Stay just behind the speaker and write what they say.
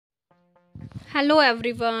Hello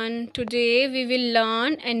everyone. Today we will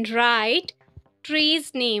learn and write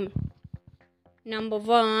trees name. Number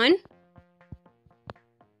 1,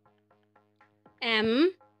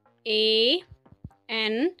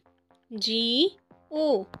 MANGO,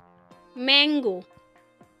 mango.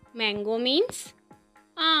 Mango means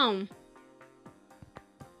arm.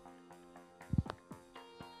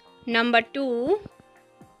 Number 2,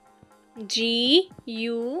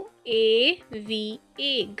 GUAVA,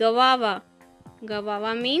 guava.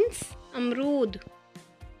 Guava means amrood.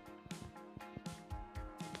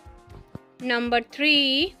 Number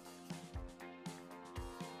 3,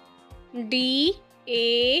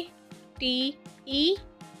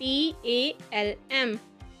 DATEPALM,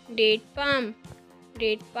 date palm.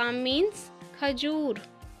 Date palm means khajur.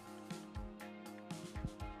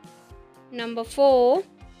 Number 4,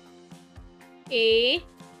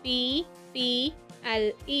 APPLE,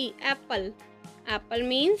 apple. Apple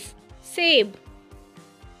means seb.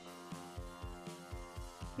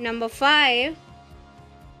 Number 5,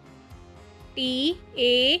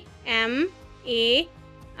 TAMARIND,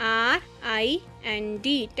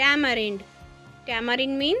 tamarind.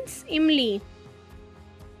 Tamarind means imli.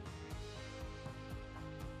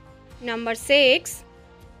 Number 6,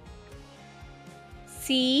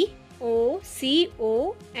 COCONUT,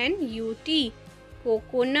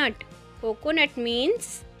 coconut. Coconut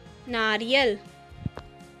means nariyal.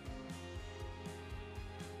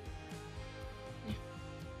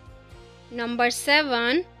 Number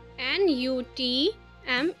 7, NUTMEG,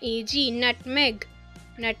 nutmeg.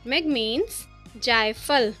 Nutmeg means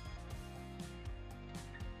jaifal.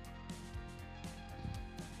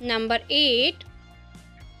 Number 8,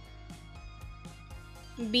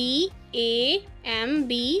 BAMBOO,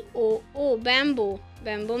 bamboo.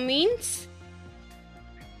 Bamboo means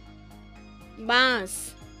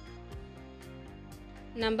bass.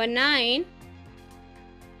 Number 9,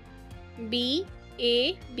 BABUL,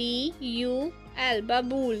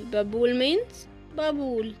 babool. Babool means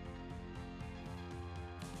babool.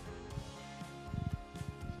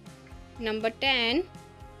 Number 10,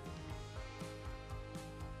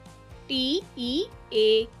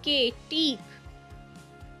 TEAK, teak.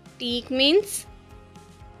 Teak means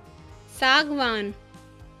sagwan.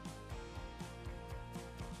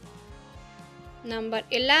 Number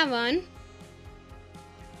 11,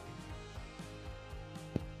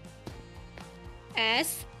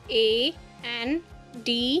 SANDAL,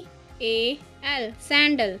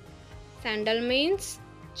 sandal. Sandal means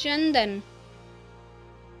chandan.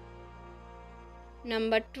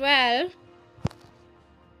 Number 12,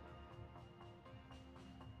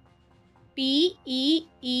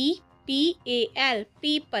 PEEPAL,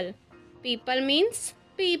 people. People means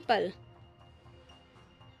people.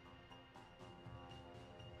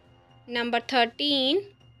 Number 13,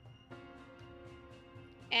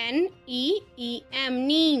 NEEM,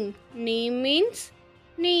 neem. Neem means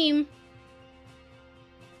neem.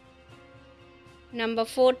 Number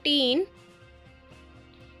 14,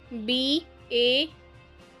 BANYAN,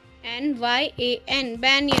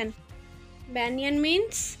 banyan. Banyan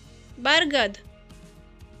means bargad.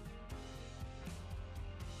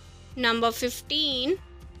 Number 15,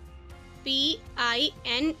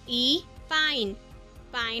 PINE, pine.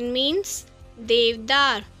 Pine means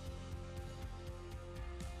devdar.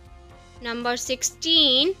 Number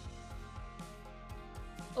 16,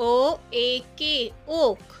 OAK,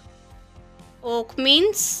 oak. Oak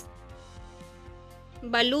means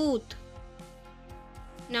balut.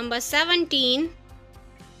 Number 17,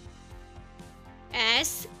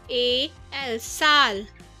 SAL, sal.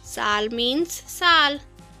 Sal means sal.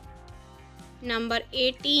 Number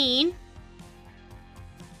 18,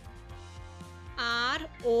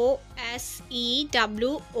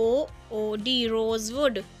 ROSEWOOD,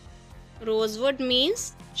 rosewood. Rosewood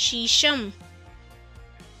means shisham.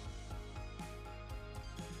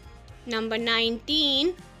 Number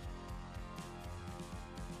 19,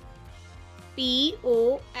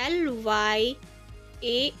 POLYALTHIA,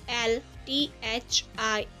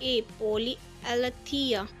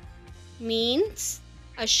 polyalthia means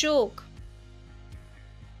ashok.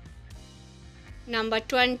 Number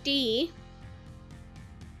 20,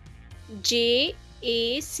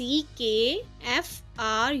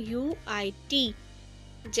 JACKFRUIT,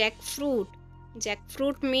 jackfruit.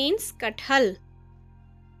 Jackfruit means kathal.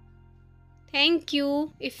 Thank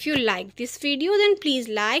you. If you like this video, then please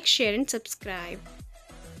like, share and subscribe.